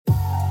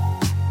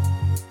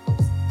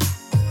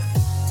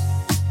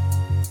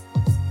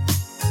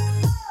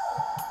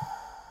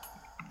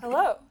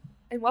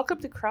and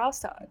welcome to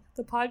Crosstalk,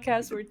 the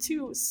podcast where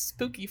two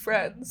spooky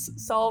friends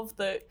solve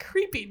the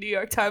creepy New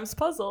York Times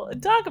puzzle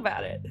and talk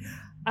about it.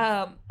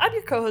 I'm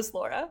your co-host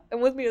Laura,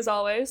 and with me as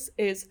always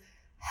is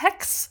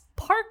Hex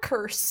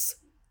Parkhurst,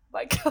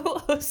 my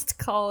co-host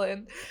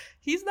Colin.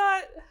 He's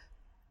not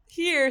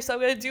here, so I'm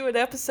going to do an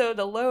episode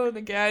alone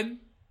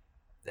again.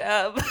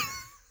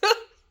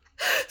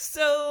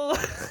 So...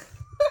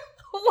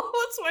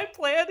 what's my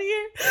plan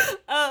here?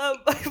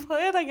 My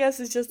plan, I guess,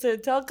 is just to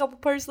tell a couple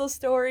personal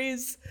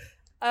stories,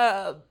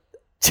 try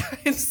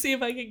and see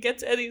if I can get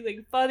to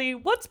anything funny.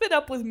 What's been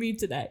up with me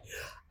today?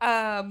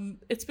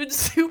 It's been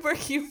super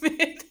humid.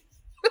 We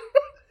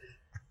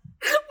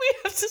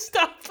have to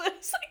stop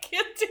this. I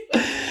can't do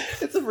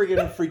it. It's a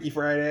freaking Freaky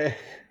Friday.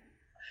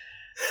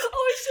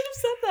 Oh, I should have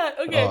said that.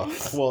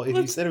 Okay. Well, if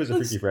you said it was a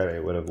Freaky Friday,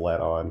 it would have let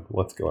on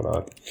what's going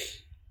on.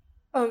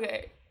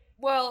 Okay.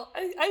 Well,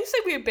 I say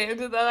we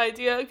abandoned that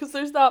idea because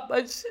there's not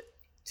much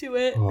to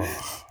it. Oh,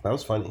 that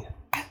was funny.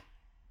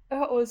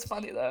 That was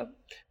funny, though.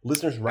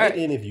 Listeners, write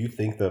in if you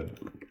think the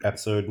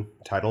episode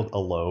titled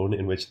Alone,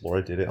 in which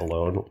Laura did it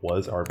alone,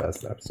 was our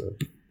best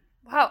episode.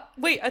 Wow.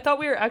 Wait, I thought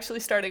we were actually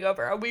starting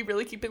over. Are we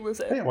really keeping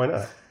this in? Yeah, why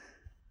not?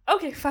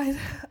 Okay, fine.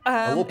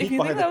 A little peek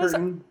behind the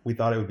curtain. We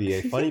thought it would be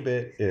a funny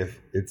bit if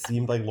it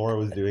seemed like Laura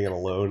was doing an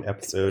Alone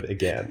episode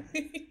again.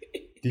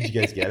 Did you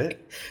guys get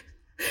it?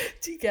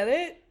 Do you get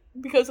it?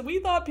 Because we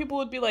thought people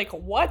would be like,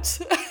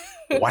 what?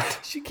 What?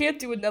 She can't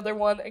do another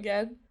one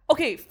again.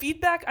 Okay,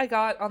 feedback I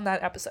got on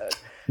that episode.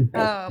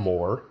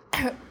 More.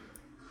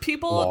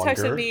 People Longer.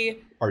 texted me,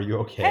 Are you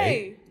okay?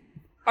 hey,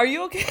 are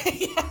you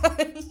okay?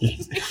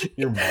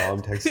 Your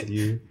mom texted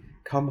you,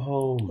 come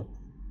home.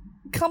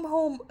 Come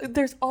home.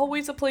 There's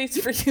always a place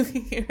for you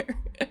here.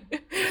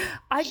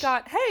 I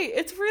got, hey,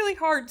 it's really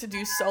hard to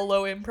do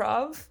solo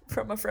improv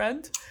from a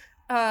friend.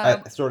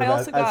 Sort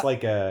of as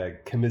like a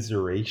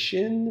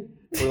commiseration,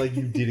 or like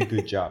you did a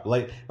good job.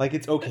 Like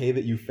it's okay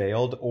that you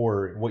failed,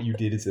 or what you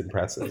did is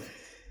impressive.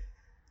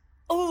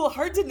 Oh,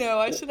 hard to know.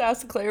 I should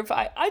ask to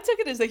clarify. I took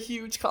it as a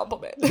huge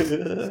compliment.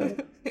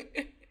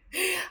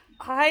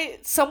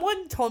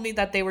 Someone told me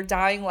that they were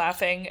dying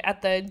laughing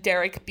at the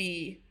Derek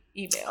B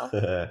email.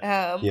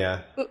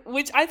 Yeah.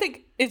 Which I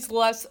think is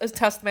less a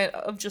testament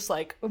of just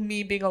like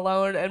me being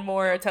alone and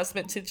more a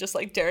testament to just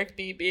like Derek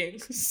B being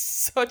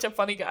such a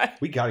funny guy.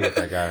 We gotta get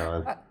that guy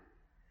on.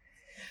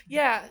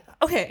 Yeah.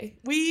 Okay.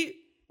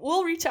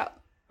 We'll reach out.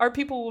 Our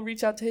people will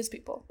reach out to his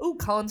people. Ooh,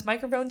 Colin's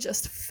microphone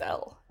just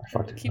fell.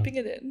 Keeping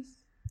it in.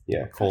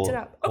 Yeah, cool. It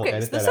up.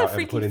 Okay, so this is a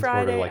Freaky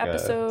Friday like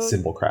episode. A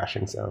cymbal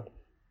crashing sound.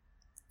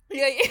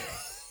 Yeah.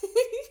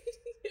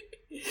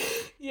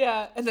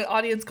 Yeah, and the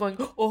audience going,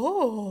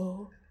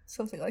 oh,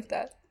 something like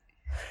that.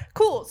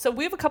 Cool. So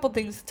we have a couple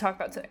things to talk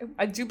about today.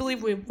 I do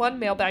believe we have one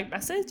mailbag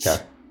message. Yeah.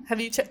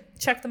 Have you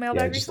checked the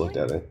mailbag? Yeah, I just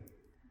recently? looked at it.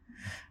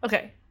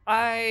 Okay.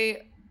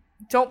 I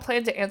don't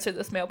plan to answer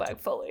this mailbag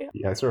fully.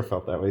 Yeah, I sort of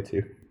felt that way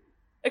too.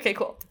 Okay,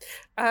 cool.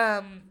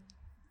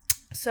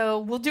 So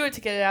we'll do it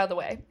to get it out of the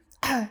way.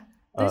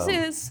 This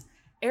is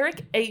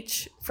Eric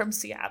H. from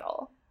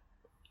Seattle.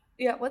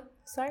 Yeah, what?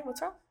 Sorry,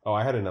 what's wrong? Oh,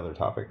 I had another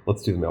topic.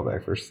 Let's do the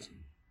mailbag first.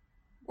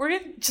 We're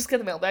going to just get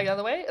the mailbag out of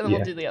the way, and then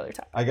we'll do the other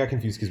topic. I got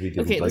confused because we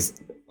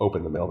didn't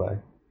open the mailbag.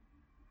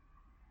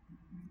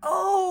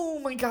 Oh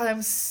my god,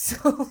 I'm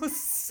so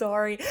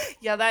sorry.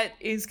 Yeah, that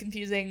is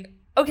confusing.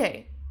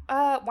 Okay,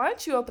 why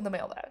don't you open the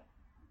mailbag?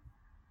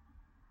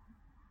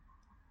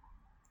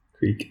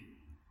 Creek.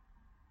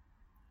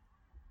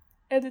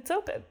 And it's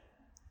open.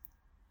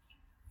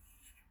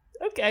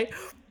 Okay.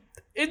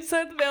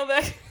 Inside the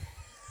mailbag.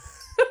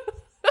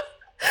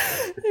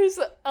 There's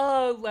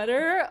a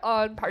letter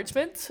on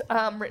parchment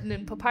written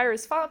in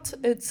papyrus font.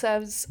 It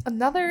says,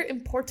 another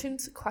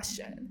important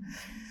question.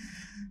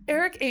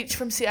 Eric H.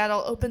 from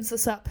Seattle opens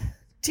this up.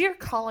 Dear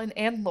Colin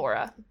and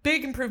Laura.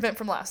 Big improvement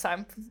from last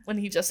time when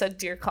he just said,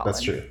 Dear Colin.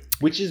 That's true.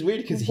 Which is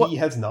weird because he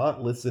has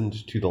not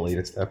listened to the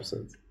latest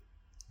episodes.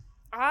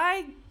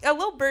 A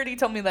little birdie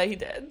told me that he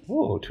did.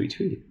 Whoa, tweet.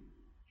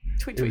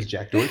 Tweet. It was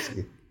Jack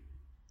Dorsey.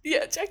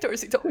 Yeah, Jack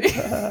Dorsey told me.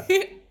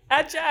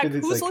 At Jack,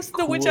 who's listened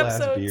to which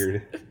episodes?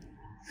 Beard.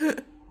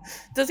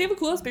 Does he have a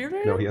cool ass beard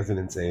right now? No, he has an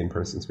insane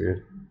person's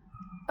beard.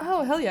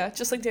 Oh, hell yeah.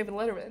 Just like David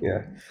Letterman.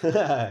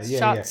 Yeah.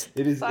 Shots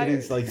It is fired. It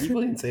is like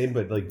equally insane,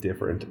 but like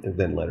different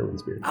than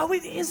Letterman's beard. Oh,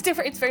 it is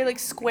different. It's very like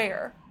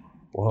square.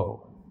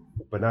 Whoa.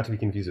 But not to be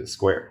confused with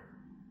Square.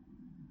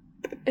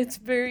 It's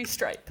very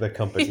striped. The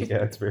company, yeah,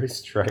 it's very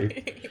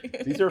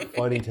striped. These are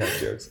funny tech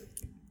jokes.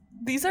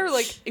 These are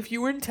like, if you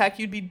were in tech,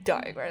 you'd be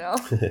dying right now.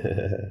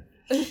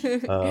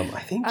 I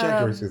think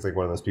Jack Dorsey is like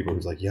one of those people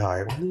who's like, yeah,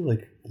 I only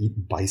like eat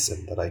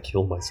bison that I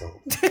kill myself.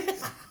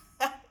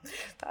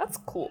 That's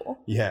cool.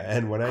 Yeah,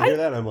 and when I hear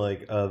that, I'm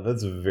like,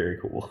 that's very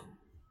cool.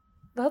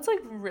 That's like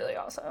really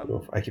awesome.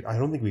 I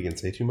don't think we can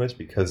say too much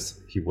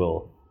because he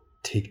will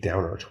take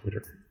down our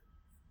Twitter.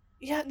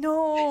 Yeah,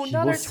 no, he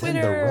not will our send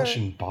Twitter. the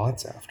Russian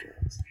bots after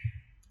us.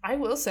 I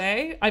will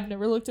say, I've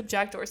never looked up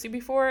Jack Dorsey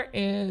before,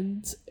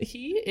 and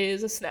he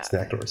is a snack.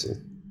 Snack Dorsey.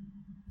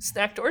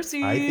 Snack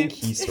Dorsey. I think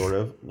he sort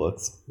of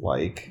looks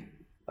like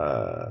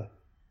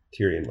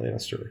Tyrion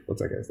Lannister.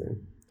 What's that guy's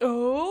name?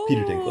 Oh,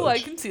 Peter Dinklage. I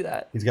can see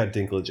that. He's got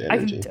Dinklage energy. I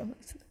can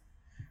definitely see that.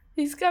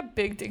 He's got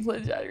big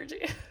Dinklage energy.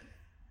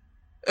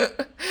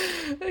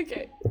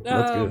 Okay.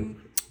 That's good.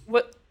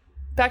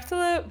 Back to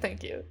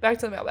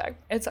the mailbag.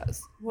 It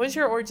says, what was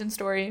your origin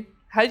story?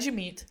 How did you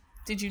meet?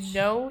 Did you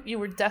know you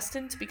were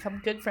destined to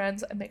become good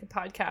friends and make a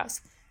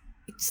podcast?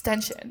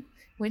 Extension.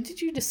 When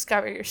did you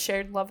discover your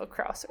shared love of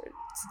crosswords?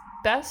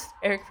 Best,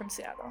 Eric from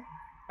Seattle. All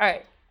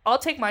right. I'll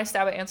take my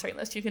stab at answering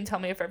this. You can tell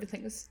me if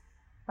everything is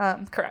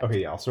correct.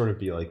 Okay, yeah. I'll sort of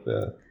be like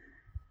the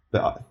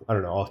I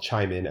don't know. I'll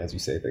chime in as you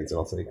say things, and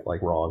I'll say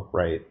like wrong,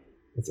 right,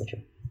 etc.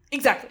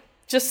 Exactly.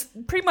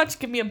 Just pretty much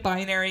give me a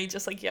binary,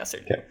 just like yes or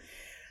no. Okay.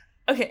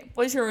 Okay.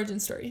 What is your origin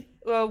story?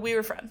 Well, we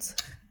were friends.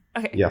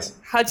 Okay. Yes.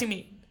 How'd you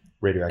meet?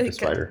 Radioactive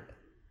Spider.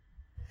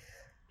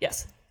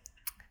 Yes.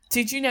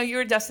 Did you know you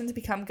were destined to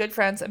become good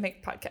friends and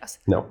make a podcast?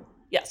 No.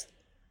 Yes.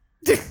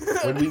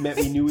 When we met,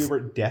 we knew we were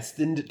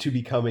destined to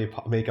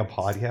make a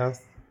podcast.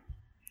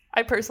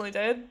 I personally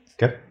did.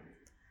 Okay.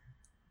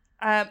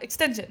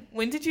 Extension.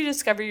 When did you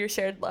discover your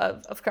shared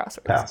love of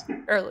crosswords? Pass.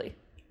 Early.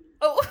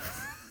 Oh.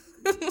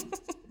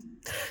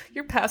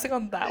 You're passing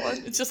on that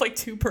one. It's just like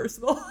too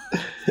personal.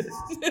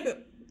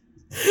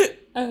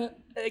 I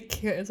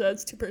can't answer that.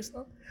 It's too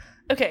personal.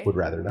 Okay. Would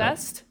rather not.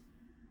 Best.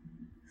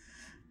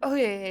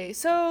 Okay.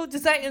 So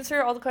does that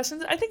answer all the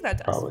questions? I think that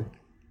does. Probably.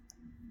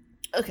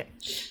 Okay.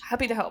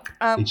 Happy to help.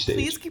 Each stage.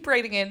 Please keep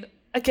writing in.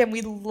 Again,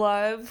 we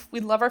love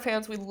our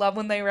fans. We love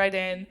when they write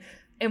in.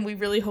 And we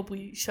really hope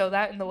we show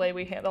that in the way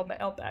we handle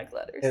mailbag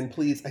letters. And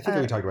please, I think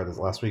we talked about this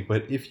last week,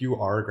 but if you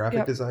are a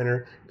graphic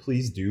designer,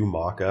 please do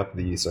mock up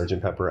the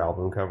Sgt. Pepper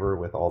album cover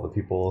with all the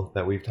people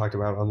that we've talked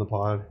about on the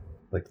pod.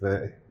 Like,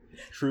 that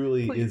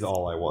truly is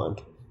all I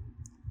want.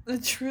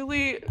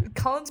 Truly,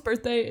 Colin's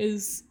birthday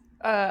is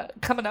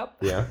coming up.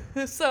 Yeah.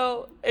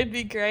 So it'd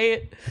be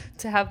great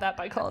to have that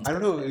by Colin's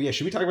birthday. I don't know. Yeah,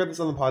 should we talk about this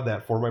on the pod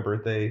that for my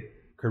birthday,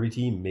 Kirby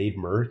T made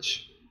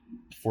merch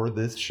for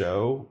this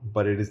show,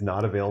 but it is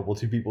not available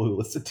to people who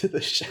listen to the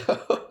show.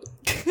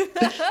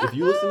 If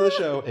you listen to the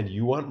show and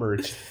you want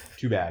merch,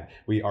 too bad.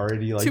 We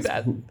already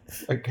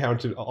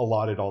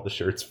allotted all the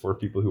shirts for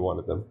people who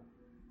wanted them.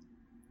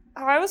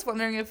 I was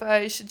wondering if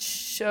I should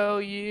show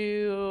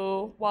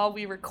you while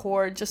we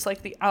record just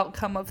like the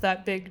outcome of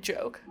that big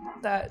joke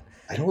that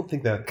I don't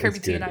think that Kirby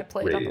T and I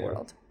played on the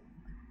world.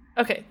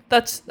 Okay,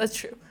 that's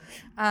true.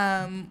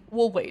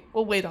 We'll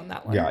wait on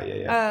that one.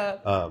 Yeah.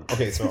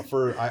 Okay, so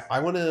I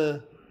want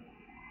to.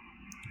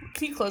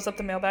 Can you close up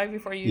the mailbag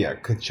before you? Yeah,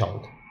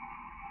 ka-chunk.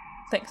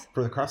 Thanks.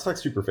 For the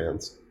Crosstalk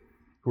superfans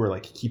who are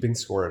like keeping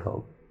score at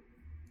home,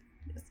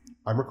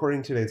 I'm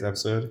recording today's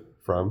episode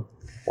from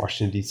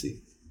Washington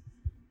D.C.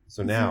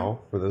 So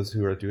now, for those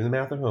who are doing the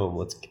math at home,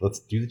 let's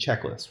do the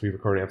checklist. We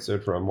recorded an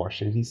episode from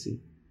Washington D.C.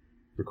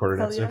 Recorded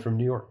an episode from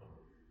New York.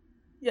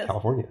 Yes.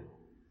 California.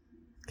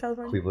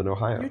 Cleveland,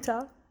 Ohio.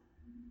 Utah.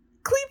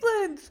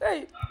 Cleveland,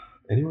 right?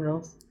 Anywhere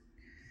else?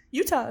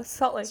 Utah,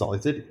 Salt Lake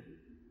City.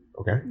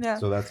 Okay. Yeah.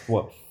 So that's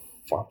what,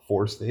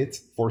 4 states?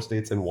 4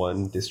 states and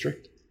 1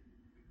 district?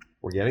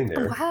 We're getting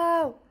there.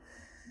 Wow.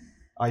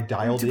 I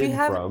dialed in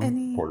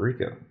from Puerto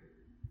Rico.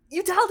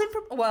 You dialed in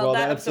from... Well,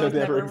 that episode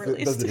never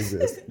released. Doesn't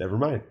exist. Never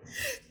mind.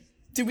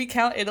 Do we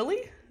count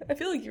Italy? I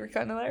feel like you were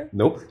kind of there.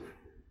 Nope.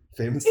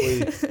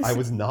 Famously, I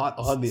was not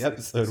on the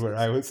episode where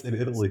I was in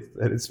Italy.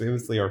 That is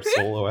famously our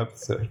solo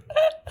episode.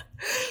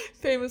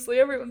 Famously,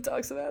 everyone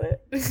talks about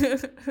it.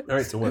 All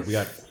right, so what? We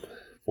got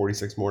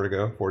 46 more to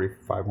go,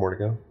 45 more to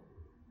go.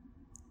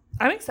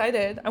 I'm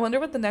excited. I wonder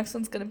what the next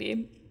one's going to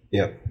be.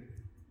 Yeah.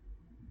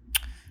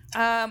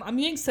 I'm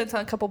getting sent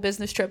on a couple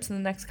business trips in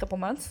the next couple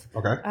months.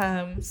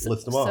 Okay.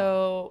 List them off.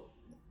 So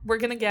we're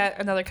going to get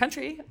another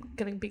country. I'm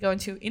going to be going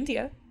to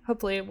India.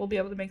 Hopefully, we'll be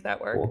able to make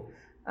that work. Cool.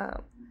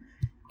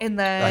 And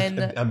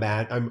then...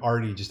 I'm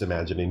already just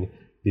imagining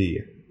the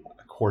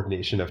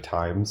coordination of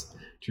times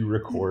to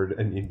record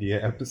an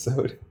India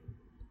episode.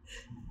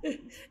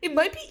 It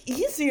might be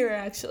easier,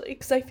 actually,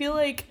 because I feel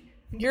like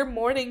your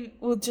morning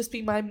will just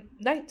be my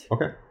night.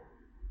 Okay.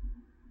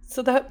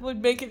 So that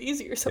would make it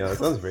easier. Yeah, that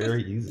sounds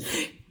very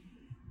easy.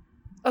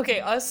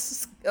 Okay,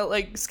 us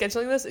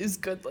scheduling this is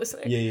good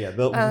listening. Yeah.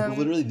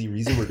 Literally, the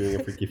reason we're doing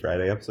a Freaky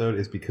Friday episode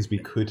is because we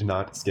could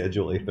not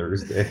schedule a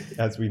Thursday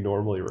as we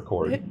normally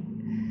record. It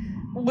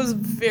was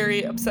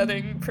very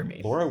upsetting for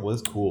me. Laura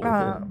was cool with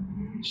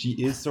it. She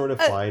is sort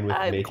of fine with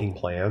making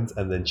plans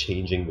and then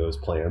changing those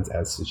plans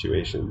as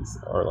situations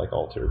are like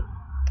altered.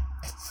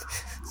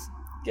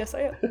 Yes,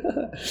 I am.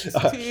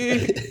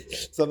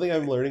 Something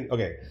I'm learning.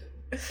 Okay.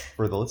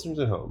 For the listeners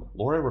at home,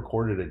 Laura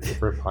recorded a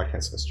different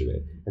podcast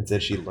yesterday and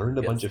said she learned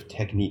a bunch of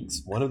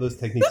techniques. One of those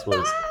techniques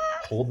was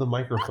hold the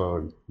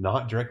microphone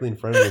not directly in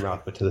front of your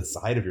mouth, but to the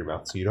side of your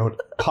mouth so you don't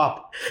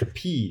pop the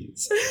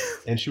peas.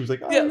 And she was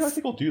like, I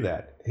think I'll do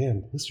that.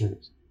 And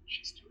listeners,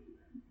 she's doing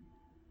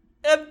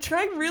that. I'm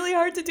trying really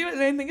hard to do it,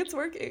 and I think it's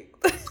working.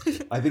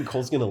 I think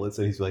Cole's going to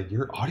listen. He's like,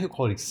 your audio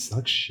quality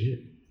sucks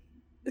shit.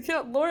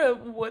 Yeah, Laura,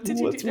 what did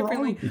you do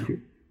differently? What's wrong with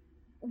you?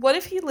 What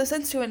if he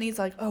listens to it and he's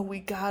like, oh, we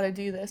gotta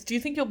do this? Do you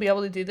think you'll be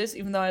able to do this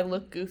even though I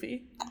look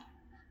goofy?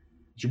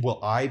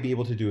 Will I be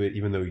able to do it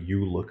even though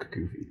you look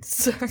goofy?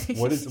 Sorry.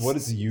 What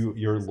does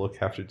your look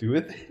have to do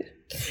with it?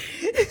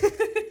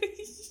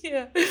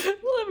 Yeah.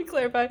 Well, let me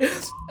clarify.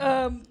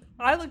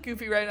 I look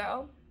goofy right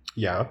now.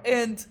 Yeah.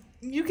 And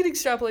you can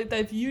extrapolate that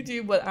if you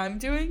do what I'm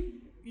doing,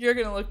 you're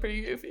going to look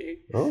pretty goofy.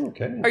 Oh,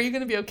 okay. Are you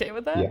going to be okay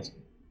with that? Yes.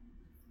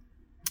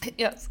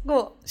 Yes.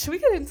 Well, should we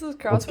get into this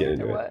crossword Let's get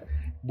into or it. what?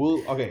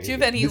 Well, okay. Do you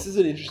have any... This is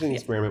an interesting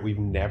experiment. We've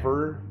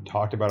never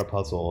talked about a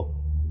puzzle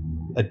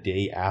a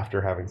day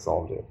after having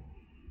solved it.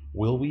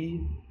 Will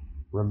we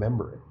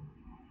remember it?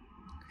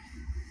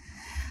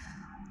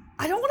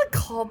 I don't want to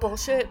call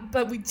bullshit,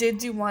 but we did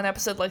do one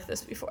episode like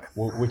this before.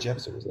 Well, which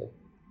episode was it?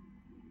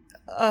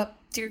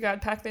 Dear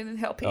God, Pac-Man and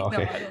Hell Pete. Oh,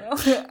 okay. No, I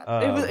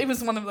don't know. It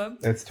was one of them.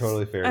 It's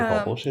totally fair to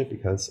call bullshit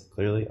because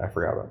clearly I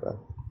forgot about that.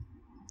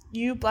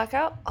 You black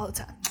out all the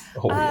time.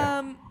 Oh,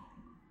 yeah.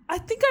 I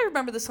think I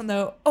remember this one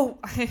though. Oh,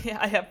 yeah,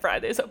 I have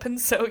Fridays open,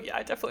 so yeah,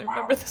 I definitely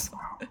remember this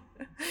one.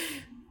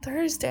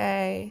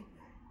 Thursday.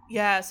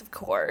 Yes, of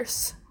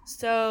course.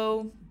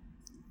 So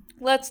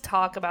let's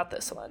talk about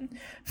this one.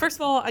 First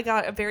of all, I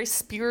got a very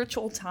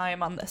spiritual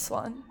time on this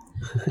one.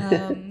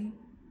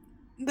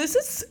 This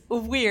is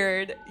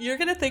weird. You're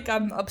going to think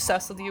I'm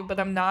obsessed with you, but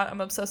I'm not.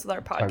 I'm obsessed with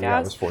our podcast. I mean,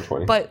 that was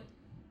 420. But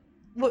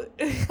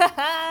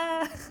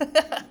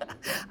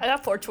I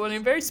got 420,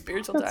 very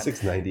spiritual time.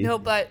 690. No,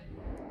 but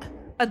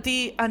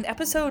on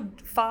episode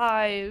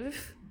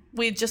 5,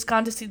 we had just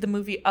gone to see the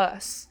movie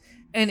Us.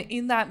 And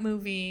in that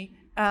movie,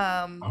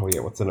 oh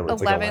yeah, what's the number?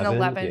 It's 11, like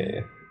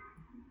 11.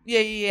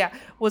 Yeah.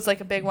 Was like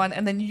a big one.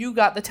 And then you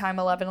got the time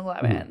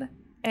 11-11. Mm-hmm.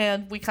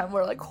 And we kind of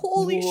were like,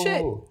 holy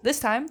shit.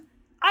 This time,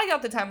 I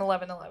got the time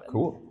 11-11.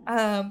 Cool.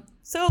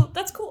 So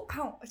that's cool.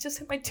 Ow, I just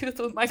hit my tooth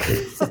with my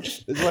This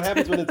is what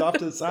happens when it's off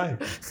to the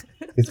side.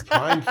 It's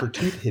primed for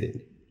tooth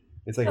hitting.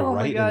 It's like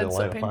right in the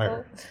line of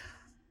fire.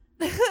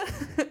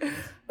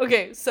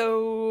 Okay,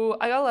 so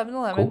I got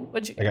 11-11. Cool.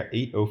 What'd you I got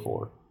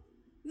 8:04.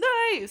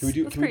 Nice. Can we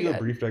do a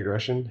brief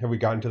digression? Have we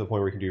gotten to the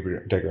point where we can do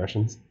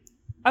digressions?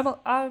 I'm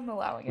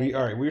allowing it.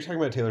 All right. We were talking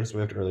about Taylor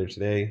Swift earlier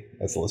today.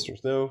 As the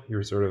listeners know, you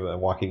were sort of a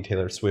walking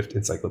Taylor Swift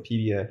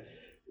encyclopedia.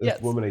 This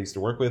woman I used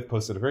to work with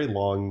posted a very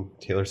long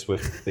Taylor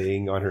Swift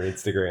thing on her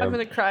Instagram. I'm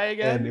gonna cry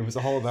again. And it was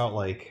all about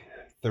like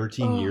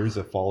 13 years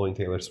of following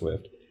Taylor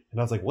Swift.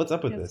 And I was like, what's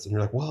up with this? And you're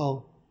like,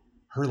 well,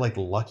 her like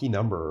lucky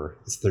number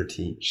is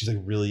 13. She's like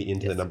really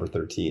into the number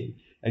 13.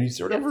 And you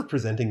sort of were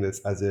presenting this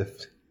as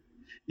if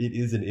it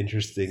is an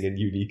interesting and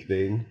unique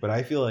thing. But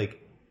I feel like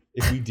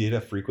if we did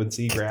a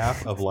frequency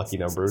graph of lucky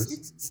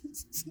numbers,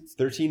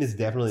 13 is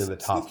definitely in the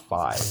top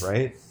 5,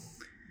 right?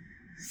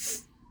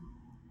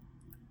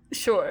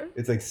 Sure.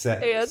 It's like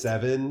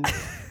 7,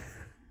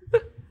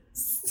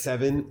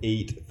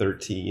 8,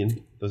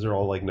 13. Those are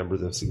all like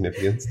numbers of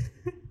significance.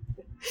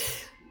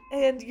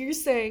 And you're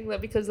saying that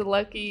because the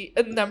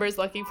number is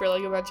lucky for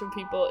like a bunch of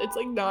people, it's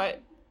like not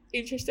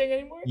interesting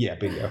anymore? Yeah,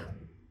 bingo.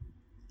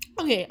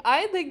 Okay,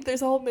 I think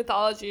there's a whole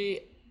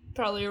mythology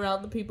probably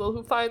around the people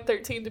who find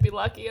 13 to be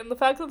lucky, and the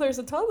fact that there's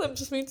a ton of them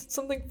just means it's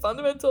something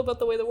fundamental about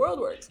the way the world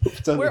works.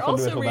 We're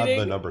also reading about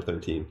the number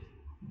 13.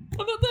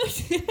 About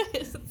that,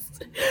 yes.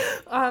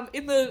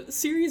 In the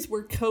series,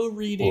 we're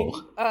co-reading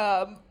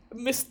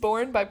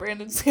Mistborn by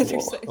Brandon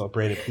Sanderson. Oh,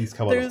 Brandon, please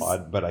come on the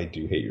pod, but I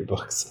do hate your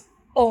books.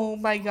 Oh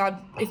my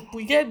god, if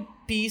we get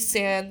B.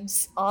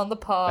 Sands on the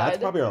pod, that's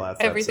probably our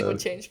last everything episode. Would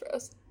change for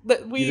us.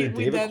 But Either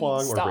David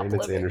Kwong or Brandon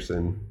living.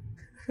 Sanderson,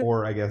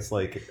 or I guess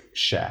like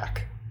Shaq.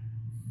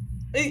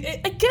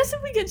 I guess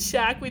if we get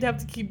Shaq, we'd have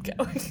to keep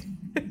going.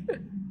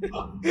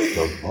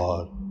 The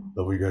pod.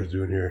 What are you guys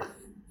doing here?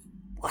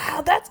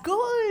 Wow, that's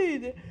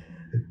good.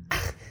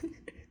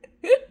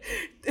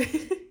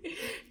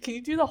 Can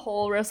you do the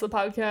whole rest of the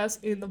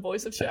podcast in the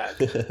voice of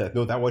Shaq?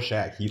 No, that was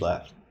Shaq. He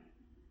left.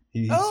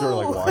 He sort of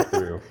like walked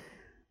through.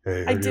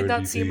 Hey, I did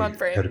not see him on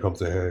frame. Had to come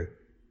say hey.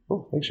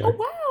 Oh, thanks, Shaq. Oh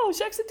wow,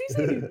 Shaq's in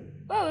DC.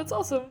 Wow, that's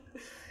awesome.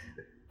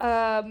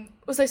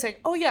 What was I saying?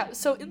 Oh yeah,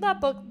 so in that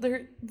book,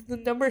 the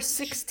number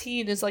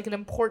 16 is like an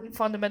important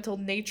fundamental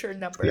nature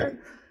number.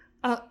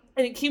 Yeah.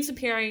 And it keeps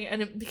appearing,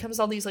 and it becomes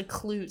all these like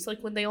clues. Like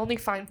when they only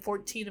find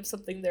 14 of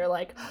something, they're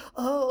like,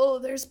 "Oh,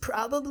 there's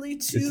probably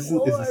two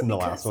more." Is this in the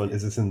last one?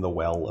 Is this in the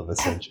Well of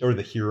Ascension or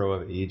the Hero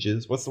of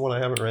Ages? What's the one I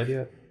haven't read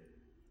yet?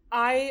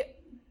 I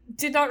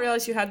did not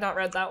realize you had not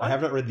read that one. I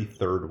have not read the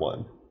third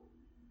one.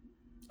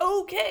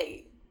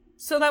 Okay,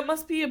 so that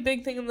must be a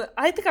big thing.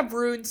 I think I've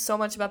ruined so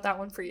much about that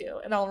one for you,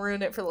 and I'll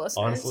ruin it for the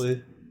listeners.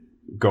 Honestly,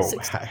 go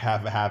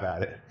have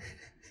at it.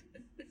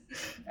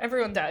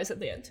 Everyone dies at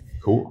the end.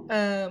 Cool.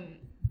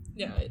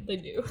 Yeah, they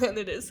do, and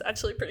it is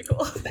actually pretty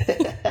cool.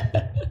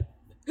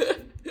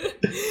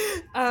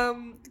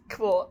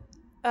 Cool.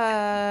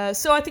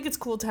 So I think it's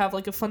cool to have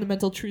like a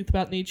fundamental truth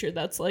about nature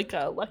that's like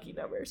a lucky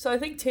number. So I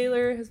think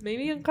Taylor has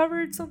maybe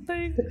uncovered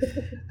something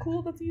cool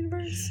about the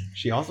universe.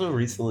 She also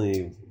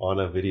recently, on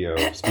a video,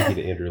 speaking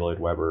to Andrew Lloyd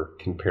Webber,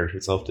 compared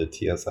herself to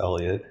T.S.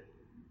 Eliot.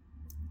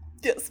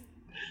 Yes.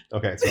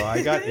 Okay, so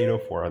I got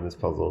 804 on this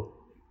puzzle.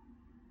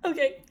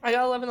 Okay, I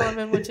got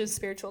 1111, which is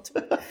spiritual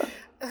to me.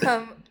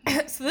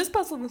 So this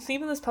puzzle, the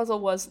theme of this puzzle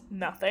was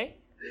nothing.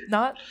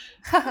 Not?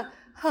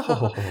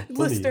 Oh,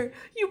 Listener,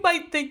 you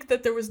might think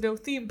that there was no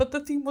theme, but the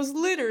theme was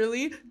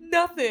literally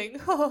nothing.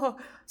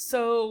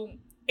 So,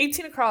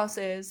 18 across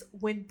is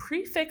when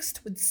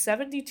prefixed with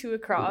 72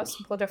 across,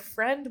 what a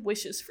friend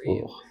wishes for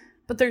you.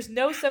 But there's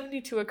no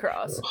 72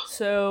 across.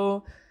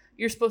 So,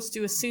 you're supposed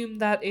to assume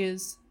that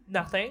is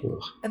nothing.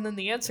 And then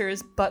the answer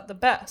is but the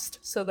best.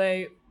 So,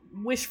 they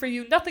wish for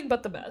you nothing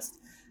but the best.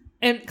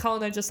 And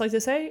Colin, I'd just like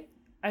to say,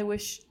 I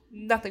wish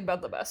nothing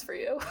but the best for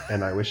you.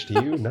 And I wish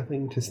to you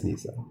nothing to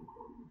sneeze at.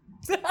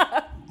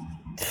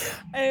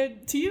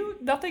 And to you,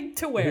 nothing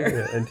to wear.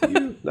 Yeah, and to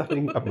you,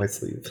 nothing up my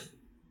sleeve.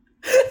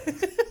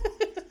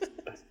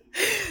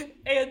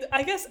 And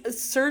I guess a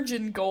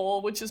surgeon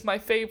goal, which is my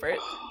favorite.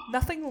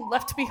 Nothing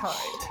left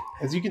behind.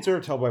 As you can sort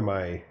of tell by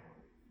my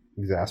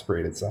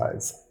exasperated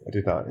sides, I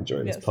did not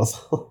enjoy this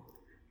puzzle.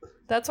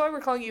 That's why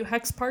we're calling you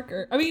Hex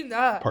Parker. I mean,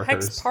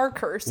 Hex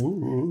Parkers.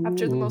 Ooh,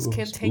 after the most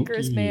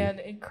cantankerous spooky man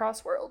in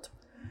Crossworld.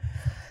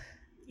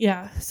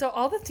 Yeah, so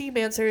all the theme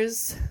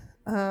answers...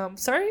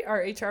 sorry, our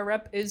HR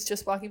rep is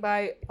just walking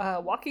by,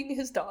 walking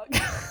his dog.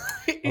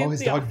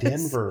 His dog,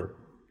 office. Denver.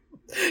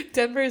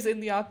 Denver's in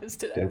the office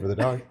today. Denver the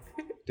dog.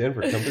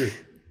 Denver, come through.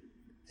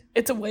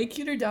 It's a way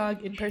cuter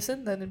dog in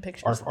person than in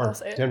pictures. Arf,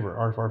 arf, Denver,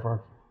 arf, arf,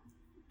 arf.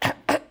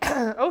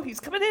 Oh, he's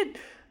coming in.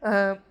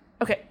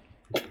 Okay.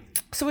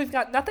 So we've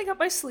got nothing up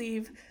my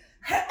sleeve.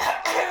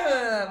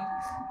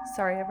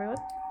 Sorry, everyone.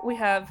 We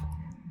have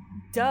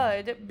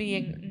dud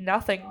being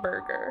nothing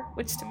burger,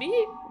 which to me,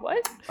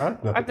 what?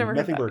 I've never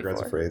heard that burger before.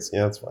 As a phrase.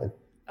 Yeah, that's fine.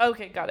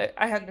 Okay, got it.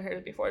 I hadn't heard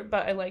it before,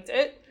 but I liked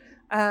it.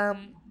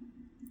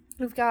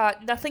 We've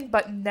got nothing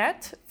but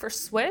net for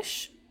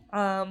swish,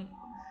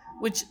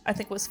 which I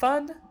think was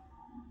fun.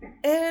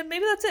 And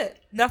maybe that's it.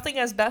 Nothing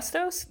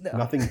asbestos? No.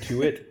 Nothing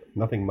to it.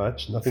 Nothing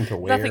much. Nothing to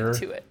wear. Nothing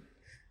to it.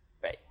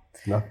 Right.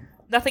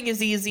 Nothing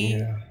is easy.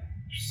 Yeah.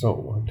 So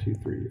 1, 2,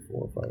 3,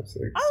 4, 5,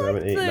 6,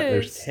 7, 8.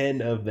 There's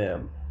 10 of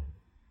them.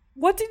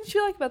 What didn't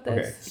you like about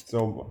this? Okay,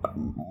 so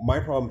my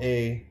problem,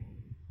 I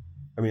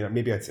mean,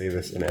 maybe I'd say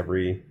this in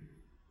every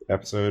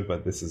episode,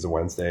 but this is a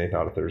Wednesday,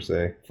 not a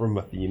Thursday, from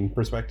a theme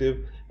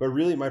perspective. But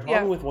really, my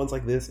problem with ones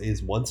like this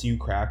is once you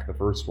crack the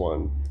first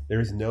one,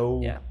 there's no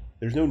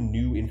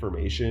new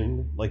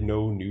information, like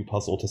no new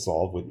puzzle to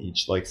solve with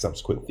each like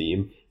subsequent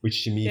theme,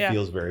 which to me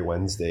feels very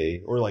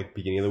Wednesday or like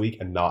beginning of the week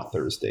and not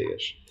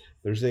Thursday-ish.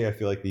 Thursday, I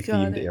feel like the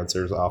themed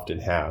answers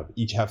often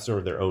each have sort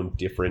of their own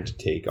different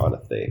take on a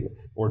thing,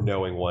 or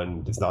knowing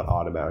one does not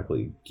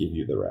automatically give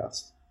you the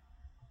rest.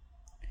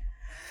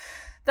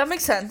 That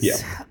makes sense. Yeah.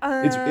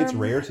 It's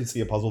rare to see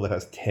a puzzle that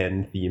has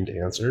 10 themed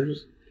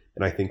answers,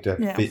 and I think to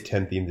fit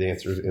 10 themed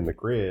answers in the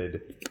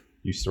grid,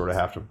 you sort of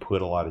have to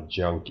put a lot of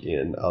junk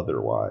in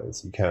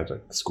otherwise. You kind of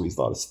have to squeeze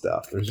a lot of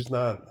stuff. There's just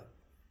not...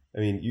 I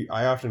mean,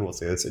 I often will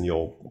say this, and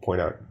you'll point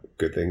out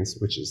good things,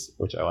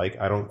 which I like.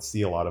 I don't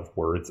see a lot of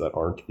words that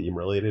aren't theme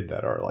related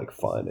that are like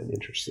fun and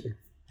interesting.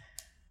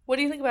 What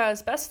do you think about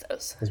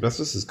asbestos?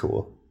 Asbestos is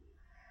cool.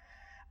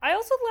 I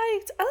also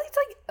liked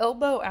like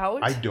elbow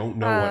out. I don't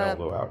know what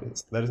elbow out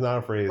is. That is not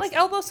a phrase. Like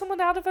elbow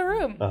someone out of a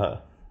room.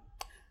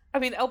 I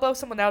mean, elbow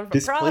someone out of a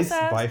process.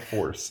 Displaced by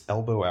force.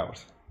 Elbow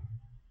out.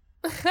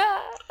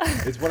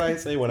 It's what I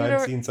say when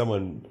I've seen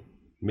someone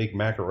make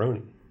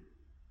macaroni.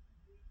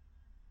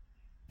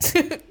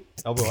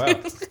 Elbow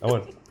out. I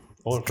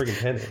want freaking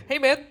penne. Hey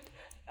man,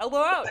 elbow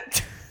out.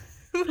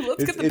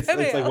 Let's get the penne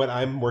It's like out. when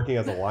I'm working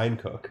as a line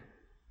cook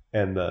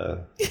and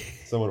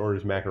someone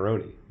orders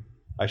macaroni,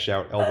 I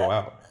shout elbow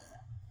out.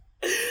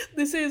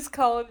 This is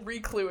Colin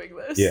recluing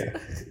this. Yeah.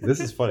 This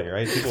is funny,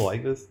 right? People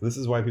like this. This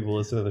is why people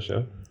listen to the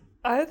show.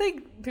 I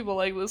think people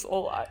like this a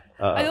lot.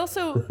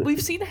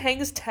 We've seen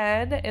Hangs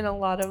 10 in a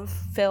lot of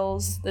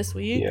fills this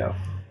week. Yeah.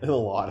 In a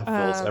lot of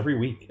fills. Every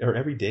week or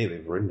every day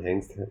they've written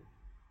Hangs 10.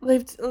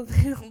 They've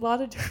a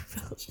lot of different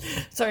films.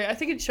 Sorry, I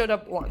think it showed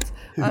up once.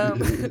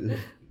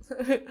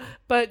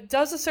 But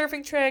does a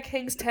surfing trick,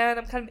 hangs 10.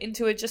 I'm kind of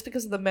into it just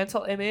because of the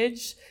mental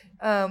image.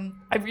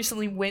 I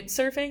recently went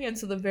surfing, and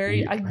so the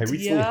idea... I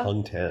recently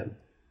hung 10.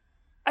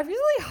 I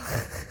recently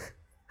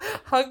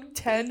hung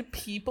 10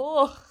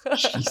 people.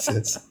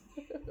 Jesus.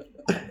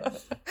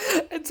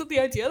 And so the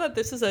idea that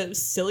this is a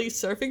silly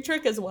surfing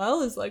trick as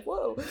well is like,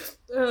 whoa.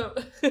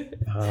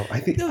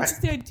 I think...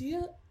 just the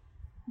idea...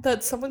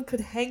 that someone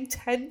could hang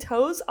 10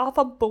 toes off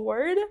a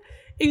board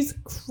is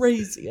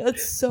crazy.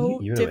 That's so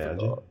difficult.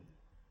 Imagine?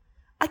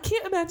 I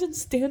can't imagine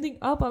standing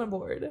up on a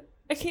board.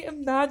 I can't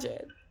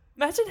imagine.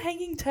 Imagine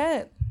hanging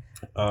 10.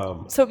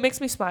 So it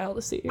makes me smile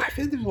to see. I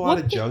feel there's a lot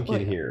of junk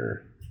in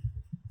here.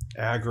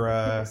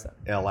 Agra,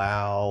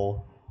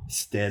 Elal,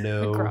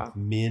 Steno,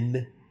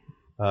 Min,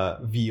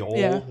 Viol.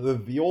 Yeah. The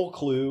Viol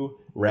clue,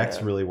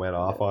 Rex really went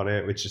off on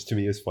it, which just to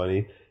me is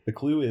funny. The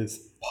clue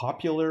is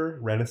popular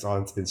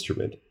Renaissance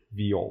instrument.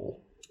 Viol.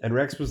 And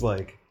Rex was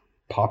like,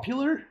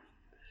 popular?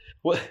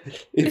 What?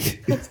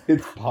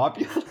 It's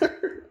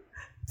popular?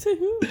 To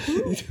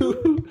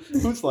who?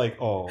 Who's like,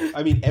 oh,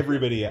 I mean,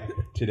 everybody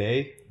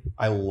today,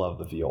 I love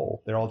the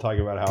viol. They're all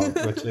talking about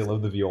how much they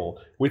love the viol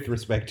with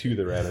respect to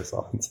the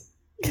Renaissance.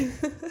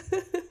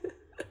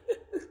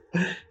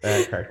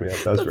 That cracked me up.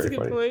 That was That's very a good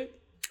funny. point.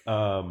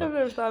 I've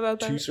never thought about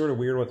that. Two sort of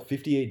weird ones.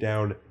 58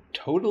 down.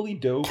 Totally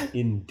dope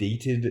in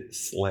dated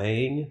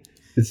slang.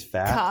 Is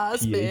fat.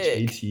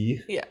 Cosmic.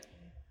 PHAT. Yeah.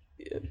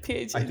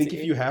 PHAT. I think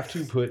if you have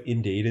to put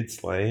in dated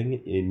slang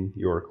in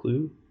your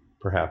clue,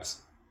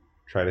 perhaps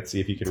try to see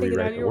if you can take it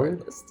out rewrite of the your word.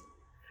 word list.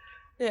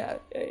 Yeah.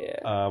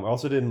 I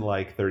also didn't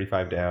like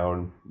 35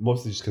 down,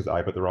 mostly just because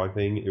I put the wrong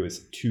thing. It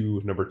was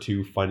number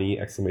two, funny,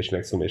 exclamation,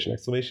 exclamation,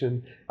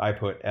 exclamation. I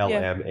put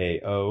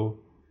LMAO.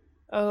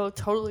 Oh,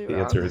 totally The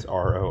wrong. answer is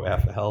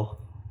ROFL.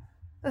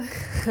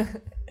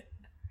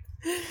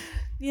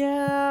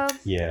 Yeah.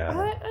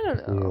 Yeah. I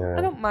don't know. Yeah.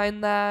 I don't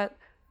mind that.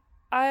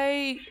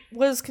 I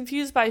was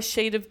confused by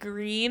shade of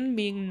green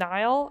being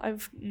Nile.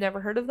 I've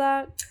never heard of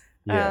that.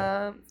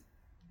 Yeah.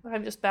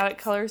 I'm just bad at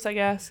colors, I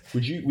guess.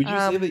 Would you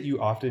say that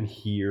you often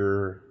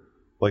hear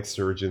like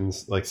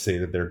surgeons like say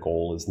that their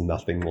goal is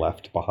nothing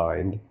left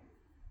behind?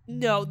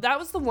 No, that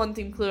was the one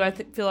theme clue I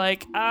feel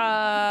like,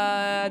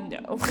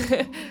 no.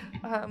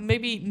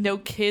 Maybe no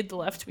kid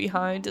left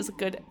behind is a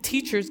good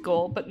teacher's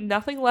goal, but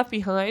nothing left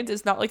behind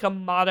is not like a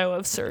motto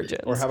of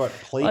surgeons. Or how about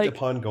plate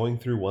upon going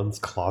through one's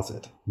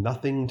closet?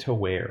 Nothing to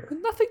wear.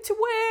 Nothing to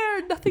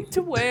wear. Nothing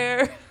to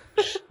wear.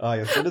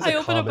 Yes, that is I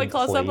open up my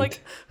closet, I'm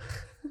like,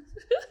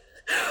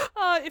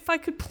 if I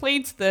could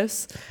plate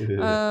this.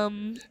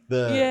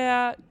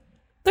 Yeah.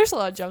 There's a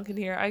lot of junk in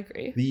here. I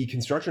agree. The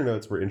construction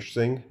notes were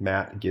interesting.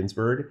 Matt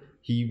Ginsberg,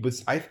 he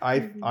was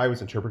I was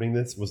interpreting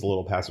this was a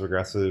little passive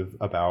aggressive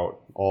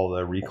about all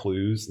the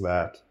reclues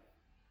that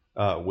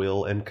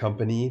Will and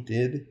company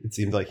did. It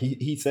seemed like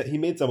he said he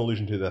made some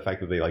allusion to the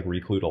fact that they like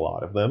reclued a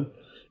lot of them,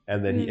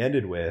 and then he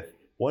ended with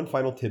one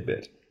final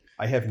tidbit.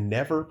 I have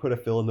never put a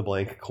fill in the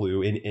blank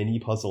clue in any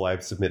puzzle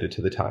I've submitted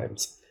to the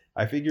Times.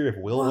 I figure if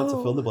Will wants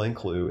a fill in the blank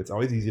clue, it's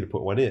always easy to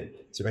put one in.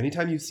 So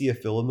anytime you see a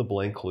fill in the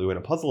blank clue in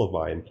a puzzle of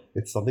mine,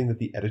 it's something that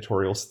the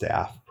editorial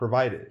staff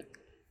provided.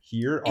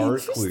 Here are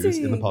clues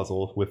in the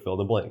puzzle with fill in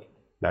the blank.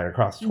 9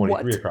 across,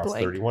 23 across,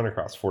 blank? 31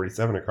 across,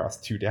 47 across,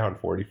 2 down,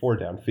 44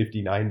 down,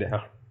 59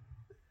 down.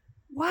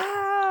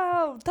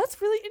 Wow,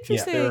 that's really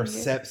interesting. Yeah, there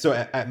are so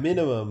at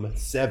minimum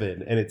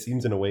 7, and it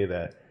seems in a way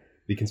that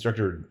the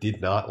constructor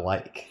did not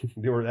like.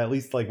 They were at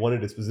least like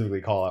wanted to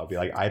specifically call out, be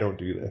like, I don't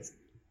do this.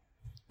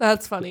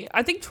 That's funny.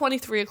 I think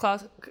 23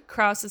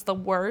 across is the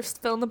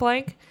worst fill in the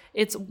blank.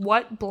 It's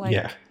what blank?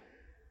 Yeah.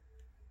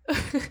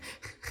 The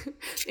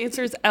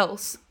answer is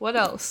else. What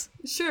else?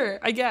 Sure,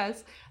 I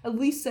guess. At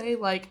least say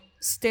like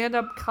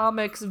stand-up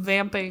comics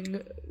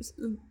vamping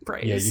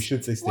phrase. Yeah, you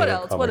should say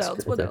stand-up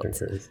comics. What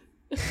else?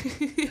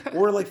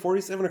 Or like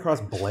 47 across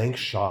blank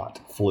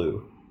shot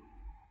flew.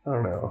 I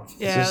don't know.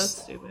 Yeah,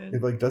 that's stupid.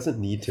 It like doesn't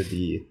need to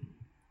be.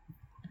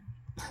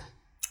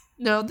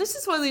 No, this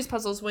is one of these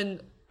puzzles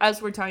when,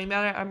 as we're talking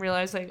about it, I'm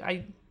realizing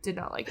I did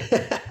not like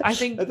it. I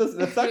think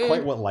that's not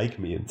quite what like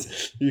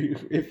means.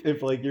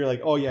 If like you're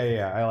like, oh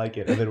yeah, I like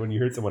it, and then when you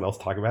hear someone else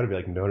talk about it, be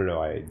like,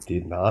 no, I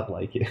did not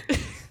like it.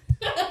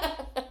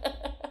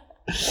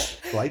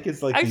 Like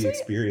is like actually, the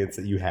experience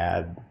that you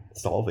had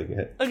solving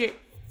it. Okay,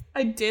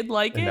 I did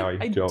like it. Now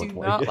I do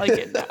not like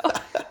it now.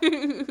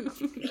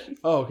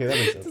 Oh, okay, that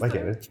makes sense. I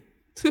get it.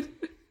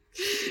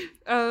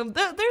 There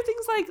are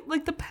things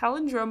like the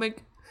palindromic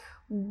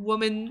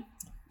woman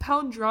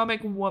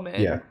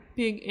yeah.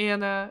 being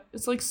Anna.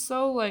 It's like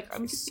so like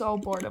I'm so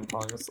bored. I'm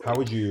falling asleep. How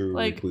would you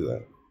like clue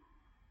that?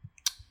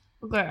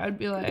 Okay, I'd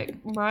be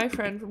like my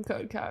friend from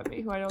Code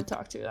Academy, who I don't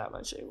talk to that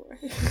much anymore.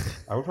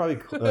 I would probably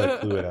clue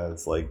it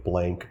as like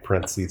blank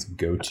parentheses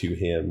go to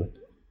him.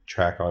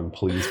 Track on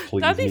Please Me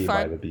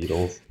by the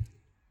Beatles.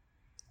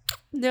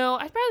 No,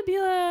 I'd rather be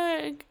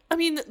like, I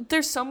mean,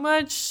 there's so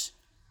much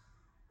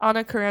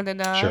Anna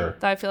Karenina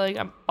that I feel like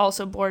I'm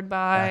also bored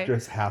by.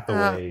 Actress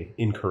Hathaway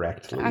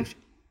incorrectly.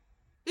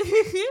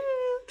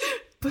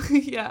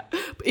 Yeah,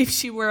 if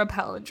she were a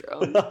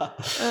palindrome.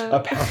 A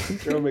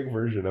palindromic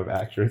version of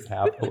Actress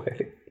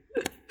Hathaway.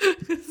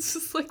 It's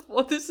just like,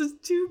 well, this is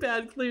 2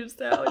 bad clues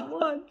now in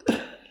one.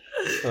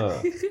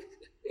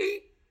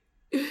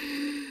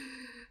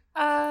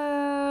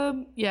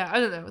 Yeah, I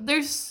don't know.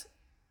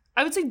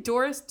 I would say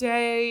Doris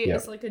Day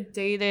is like a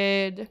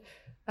dated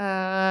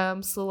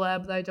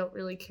celeb that I don't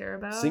really care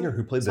about. Singer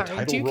who played the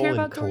title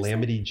role in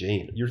Calamity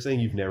Jane. You're saying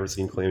you've never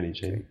seen Calamity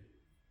Jane?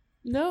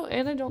 No,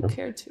 and I don't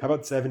care to. How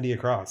about 70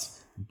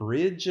 across?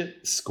 Bridge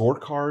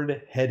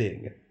scorecard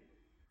heading.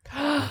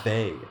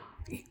 They.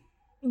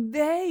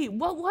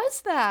 What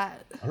was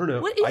that? I don't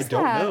know. What is I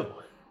don't know.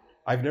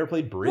 I've never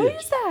played bridge. What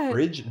is that?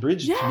 Bridge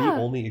to me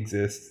only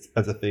exists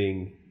as a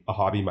thing, a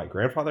hobby my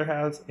grandfather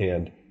has,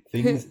 and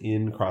things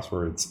in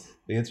crosswords.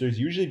 The answer is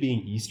usually being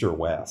east or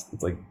west.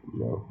 It's like,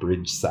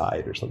 bridge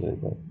side or something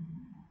like that.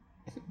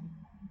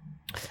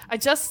 I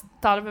just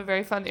thought of a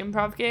very fun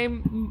improv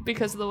game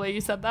because of the way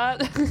you said that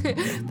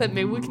that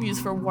maybe we can use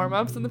for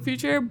warm-ups in the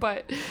future,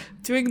 but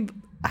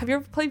have you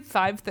ever played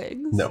 5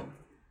 Things? No.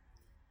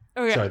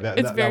 Okay. Sorry, that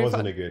wasn't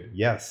fun. A good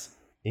yes.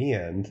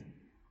 And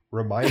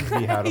remind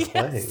me how to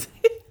play.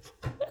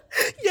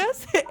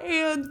 Yes,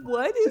 and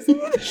what is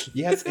it?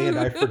 Yes, and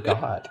I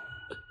forgot.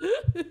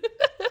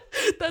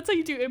 That's how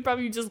you do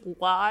improv. You just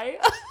lie.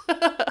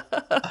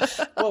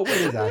 Well, what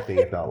is acting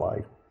if not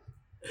lying?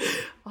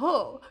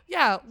 Oh,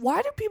 yeah.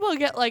 Why do people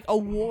get like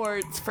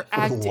awards for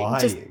acting?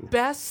 lying. Just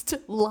best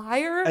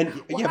liar? And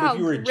yeah, but Wow, if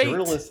you were a great.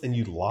 journalist and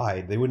you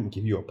lied, they wouldn't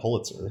give you a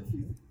Pulitzer.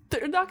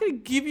 They're not going to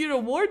give you an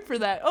award for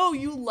that. Oh,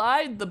 you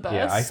lied the best.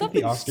 Yeah, I think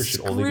Something the Oscars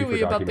should only be for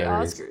screwy about the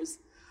documentaries. Oscars.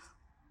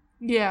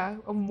 Yeah,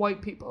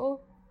 white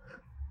people.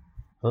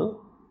 Huh?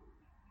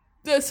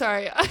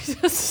 Sorry, I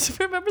just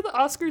remember the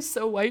Oscars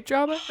so white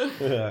drama.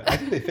 I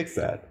think they fixed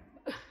that.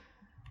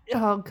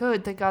 Oh,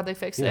 good. Thank God they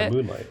fixed Yeah, it.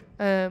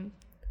 Moonlight.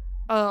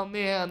 Oh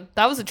man,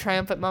 that was a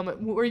triumphant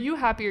moment. Were you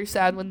happy or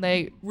sad when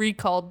they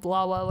recalled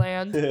La La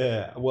Land?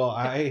 Well,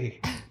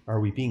 are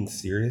we being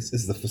serious?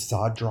 Is the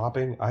facade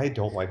dropping? I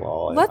don't like La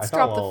La Land. Let's I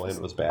drop thought the La La Land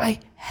was bad. I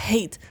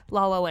hate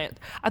La La Land.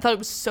 I thought it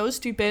was so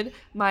stupid.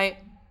 My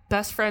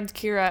best friend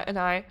Kira and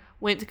I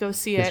went to go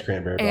see It's it,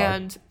 Cranberry Bog.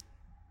 and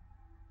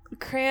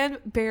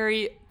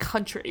Cranberry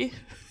Country.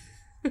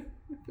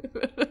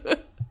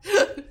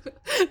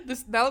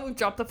 Now that we've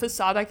dropped the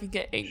facade, I can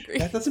get angry.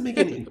 That doesn't make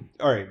any.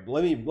 All right,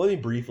 let me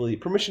briefly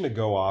permission to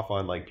go off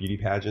on like beauty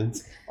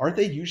pageants. Aren't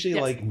they usually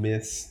Yes. like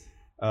Miss,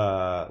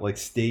 like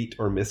state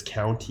or Miss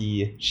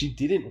County? She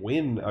didn't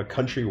win a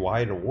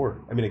countrywide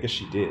award. I mean, I guess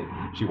she did.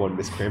 She won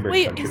Miss Cranberry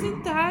Wait, Country.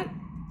 isn't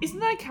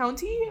that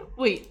county?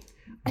 Wait,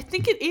 I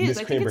think it is. Miss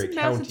I think Cranberry it's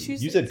in County.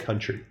 Massachusetts. You said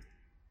country.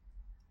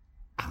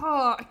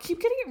 Oh, I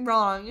keep getting it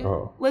wrong.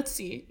 Oh. Let's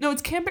see. No,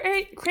 it's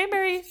Cranberry.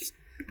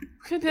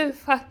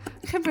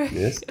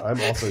 Miss,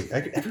 I'm also.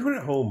 Everyone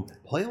at home,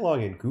 play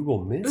along and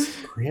Google Miss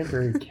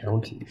Cranberry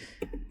County.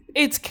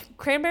 It's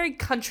Cranberry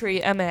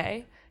Country,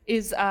 MA.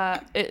 Is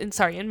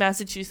in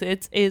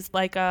Massachusetts is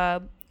like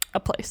a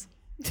place.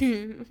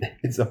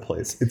 It's a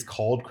place. It's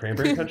called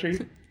Cranberry Country.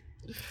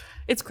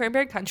 It's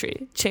Cranberry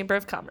Country Chamber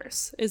of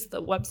Commerce is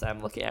the website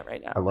I'm looking at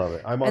right now. I love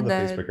it. I'm on And the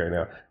then- Facebook right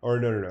now. Or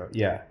no.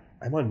 Yeah.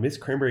 I'm on Miss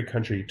Cranberry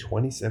Country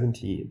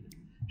 2017.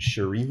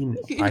 Shireen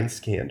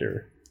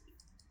Iskander.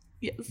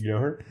 Yes, You know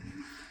her?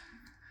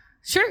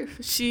 sure.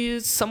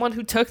 She's someone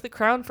who took the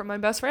crown from my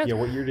best friend. Yeah,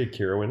 what year did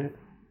Kira win it?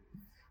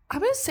 I'm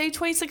gonna say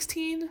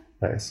 2016.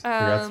 Nice.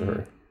 Congrats to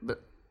her.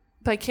 But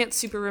I can't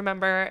super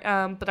remember.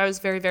 But I was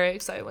very, very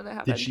excited when it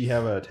happened. Did she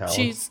have a talent?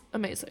 She's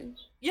amazing.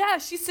 Yeah,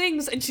 she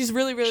sings and she's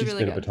really, really, She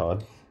really spin a good.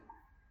 baton.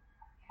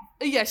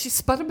 Yeah, she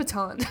spun a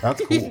baton.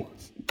 That's cool.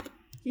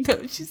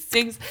 No, she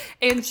sings,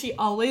 and she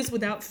always,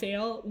 without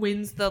fail,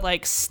 wins the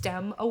like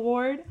STEM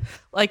award.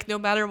 Like no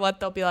matter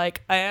what, they'll be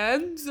like,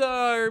 "And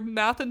our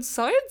math and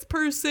science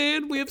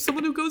person, we have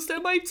someone who goes to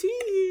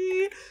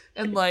MIT,"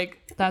 and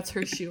like that's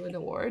her shoe-in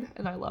award,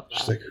 and I love that.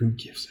 She's like, who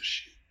gives a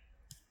shit?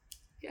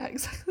 Yeah,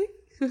 exactly.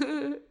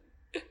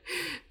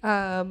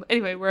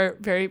 Anyway, we're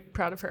very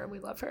proud of her and we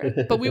love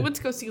her. But we went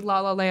to go see La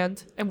La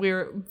Land, and we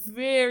were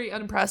very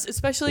unimpressed.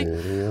 Especially,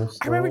 I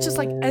remember just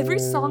like every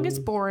song is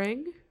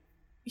boring.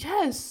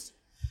 Yes.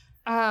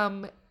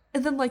 And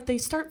then like they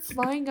start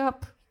flying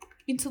up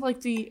into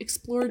like the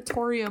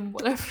exploratorium,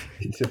 whatever.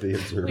 Into the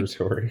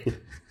observatory.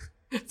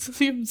 It's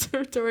the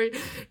observatory.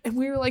 And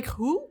we were like,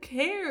 who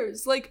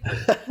cares? Like,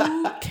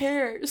 who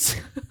cares?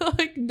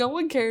 Like, no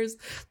one cares.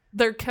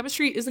 Their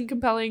chemistry isn't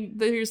compelling.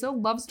 There's no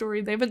love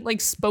story. They haven't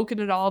like spoken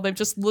at all. They've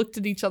just looked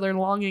at each other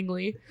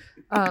longingly.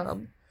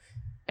 And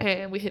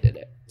we hated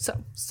it.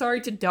 So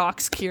sorry to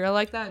dox Kira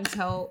like that and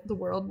tell the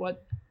world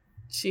what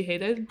she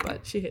hated,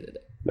 but she hated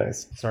it.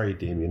 Nice. Sorry,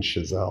 Damien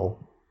Chazelle.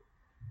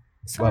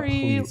 Sorry,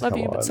 please love come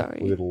you, on. but sorry.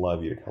 We would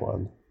love you to come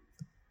on.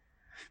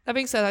 That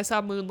being said, I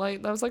saw Moonlight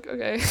and I was like,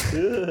 okay.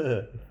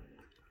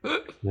 Ugh.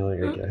 You're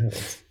like, I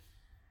guess.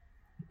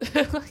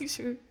 Like,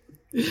 sure.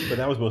 But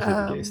that was mostly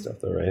the gay stuff,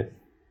 though, right?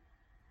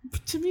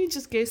 To me,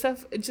 just gay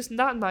stuff, just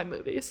not in my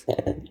movies.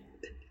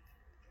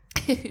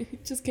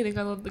 Just kidding,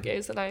 I love the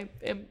gays and I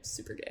am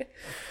super gay.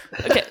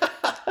 Okay.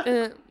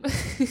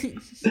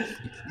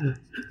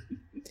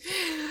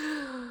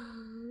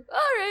 All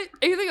right.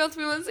 Anything else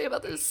we want to say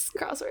about this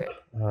crossword?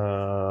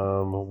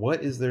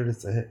 What is there to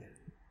say?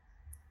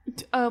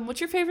 What's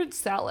your favorite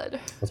salad?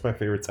 What's my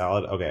favorite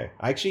salad? Okay,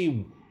 I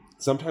actually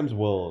sometimes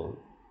will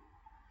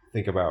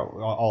think about.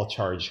 I'll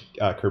charge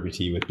Kirby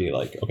T with me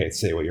like, okay,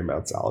 say what your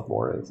Mount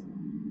Saladmore is.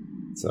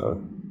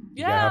 So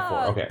you gotta have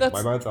four. Okay,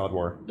 my Mount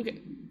Saladmore.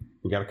 Okay.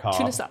 We got a Cobb.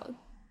 Tuna salad.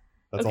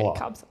 That's okay, a lot.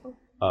 Cobb salad.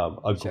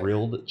 A Sure.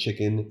 grilled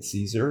chicken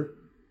Caesar.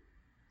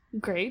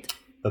 Great.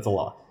 That's a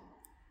lot.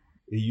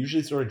 It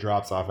usually sort of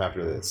drops off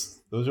after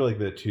this. Those are like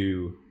the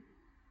two.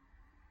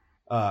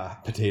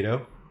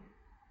 Potato.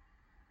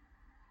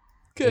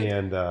 Good.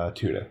 And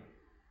tuna.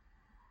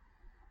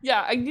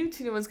 Yeah, I knew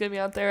tuna was gonna be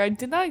out there. I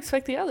did not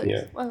expect the others.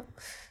 Yeah. Wow.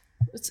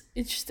 It's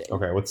interesting.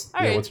 Okay, what's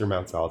right. what's your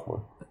Mount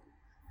Saladmore?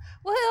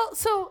 Well,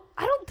 so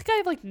I don't think I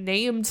have like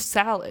named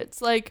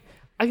salads. Like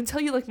I can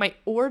tell you like my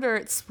order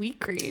at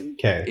Sweetgreen.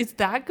 Okay. Is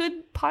that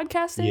good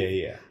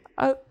podcasting? Yeah.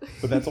 Uh,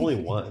 But that's only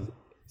one.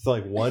 So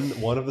like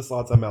one of the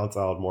slots on Mount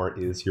Saladmore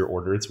is your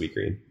order at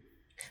Sweetgreen.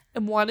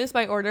 and one is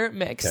my order at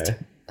Mixed.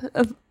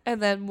 Okay.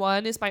 And then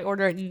one is my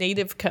order at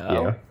Native Co.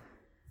 Yeah.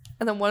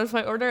 And then one is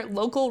my order at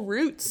Local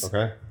Roots.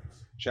 Okay.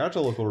 Shout out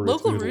to Local Roots.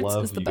 Local We would Roots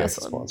love is the you guys best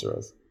to one. sponsor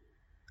us.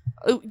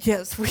 Oh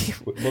yes,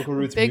 Local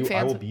Roots. big I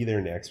fans. will be there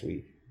next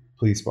week.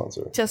 Please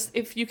sponsor. Just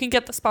if you can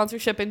get the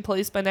sponsorship in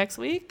place by next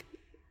week,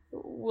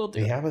 we'll do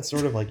They it. have a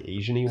sort of like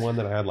Asian-y one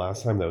that I had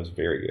last time that was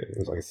very good. It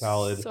was like a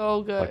salad,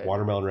 So good. like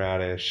watermelon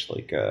radish,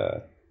 like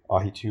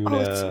ahi tuna, Oh,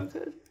 it's so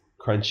good.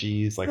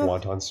 crunchies, like Oh.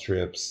 wonton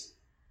strips,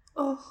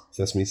 Oh,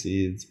 sesame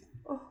seeds,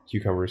 oh,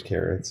 cucumbers,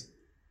 carrots.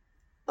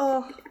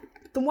 oh.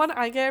 The one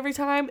I get every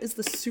time is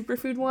the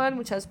superfood one,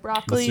 which has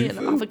broccoli and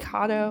superfood?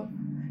 avocado.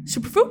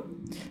 Superfood?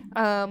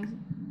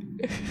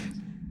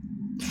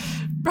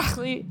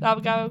 Broccoli,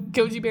 avocado,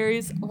 goji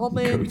berries,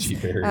 almonds, Goji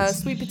berries.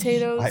 sweet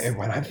potatoes.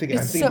 When I'm thinking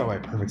It's about my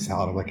perfect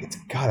salad. I'm like, it's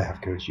gotta have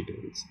goji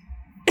berries.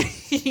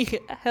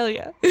 Hell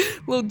yeah.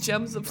 Little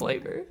gems of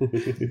flavor.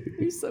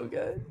 You're so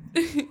good.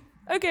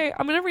 Okay,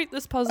 I'm gonna rate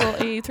this puzzle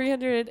a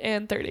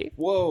 330.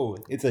 Whoa,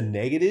 it's a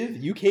negative?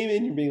 You came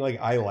in, you're being like,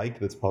 I like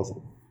this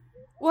puzzle.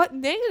 What,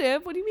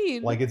 negative? What do you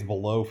mean? Like it's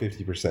below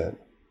 50%.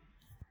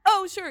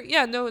 Oh, sure.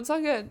 Yeah, no, it's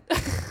not good.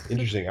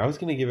 Interesting. I was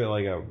gonna give it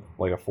like a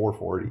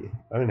 440.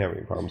 I didn't have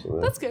any problems with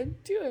it. That's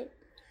good. Do it.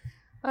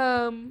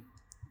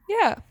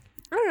 Yeah. I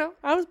don't know.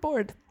 I was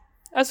bored.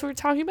 As we were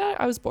talking about it,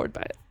 I was bored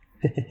by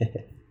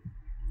it.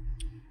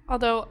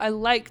 Although I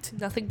liked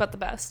Nothing But the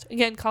Best.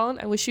 Again, Colin,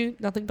 I wish you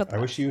nothing but the I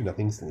best. wish you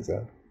nothing sings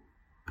that.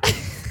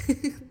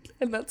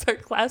 And that's our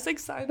classic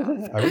sign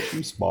off. I wish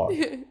you spot.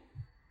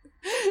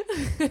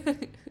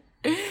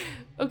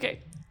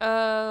 Okay.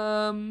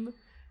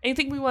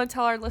 Anything we want to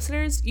tell our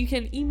listeners, you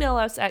can email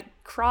us at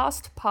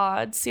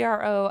crossedpod,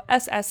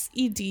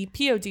 crossedpod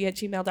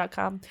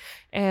 @gmail.com,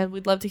 and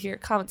we'd love to hear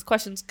comments,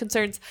 questions,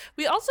 concerns.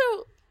 We also,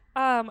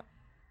 I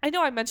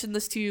know I mentioned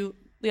this to you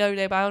the other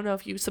day, but I don't know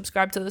if you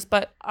subscribe to this,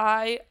 but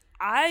I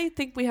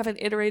think we haven't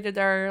iterated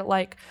our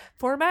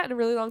format in a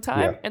really long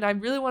time, Yeah. and I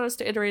really want us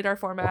to iterate our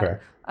format. Okay.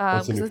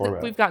 What's the new because I think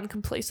format? we've gotten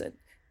complacent.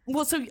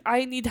 Well, so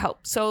I need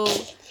help. So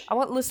I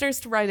want listeners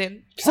to write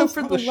in. Tell So us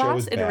for how the show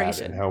is last bad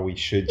iteration, and how we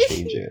should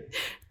change it.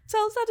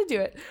 tell us how to do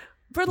it.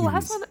 For the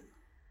last Please.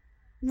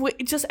 one,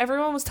 just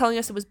everyone was telling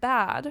us it was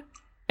bad,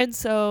 and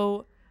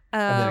so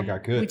And then it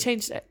got good. we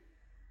changed it.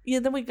 Yeah,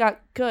 then we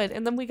got good,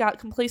 and then we got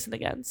complacent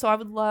again. So I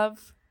would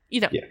love,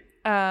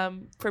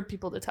 for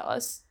people to tell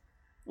us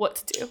what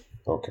to do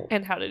Okay.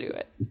 and how to do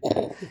it.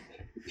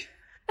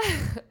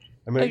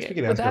 I mean, I guess we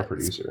can with ask our that-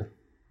 producer.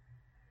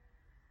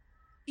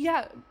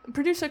 Yeah,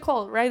 producer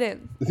Cole, write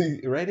in.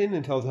 Write in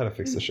and tell us how to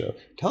fix the show.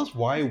 Tell us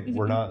why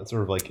we're not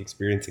sort of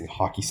experiencing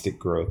hockey stick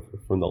growth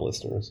from the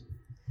listeners.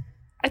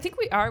 I think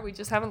we are. We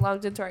just haven't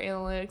logged into our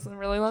analytics in a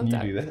really long Can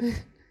time. you do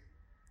that?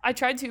 I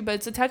tried to, but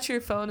it's attached to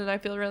your phone, and I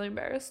feel really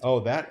embarrassed. Oh,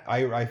 that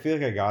I feel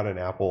like I got an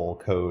Apple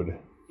code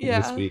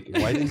Yeah. this week.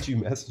 Why didn't you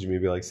message me?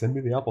 Be like, send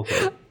me the Apple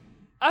code.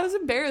 I was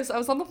embarrassed. I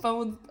was on the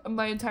phone with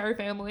my entire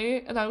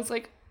family, and I was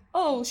like,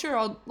 "Oh, sure,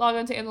 I'll log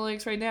on to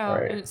analytics right now,"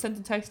 Right. and it sent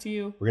a text to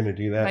you. We're gonna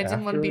do that I didn't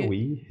after wanna be-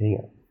 we hang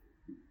up.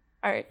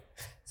 All right,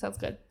 sounds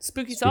good.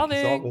 Spooky Spooky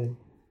solving. solving.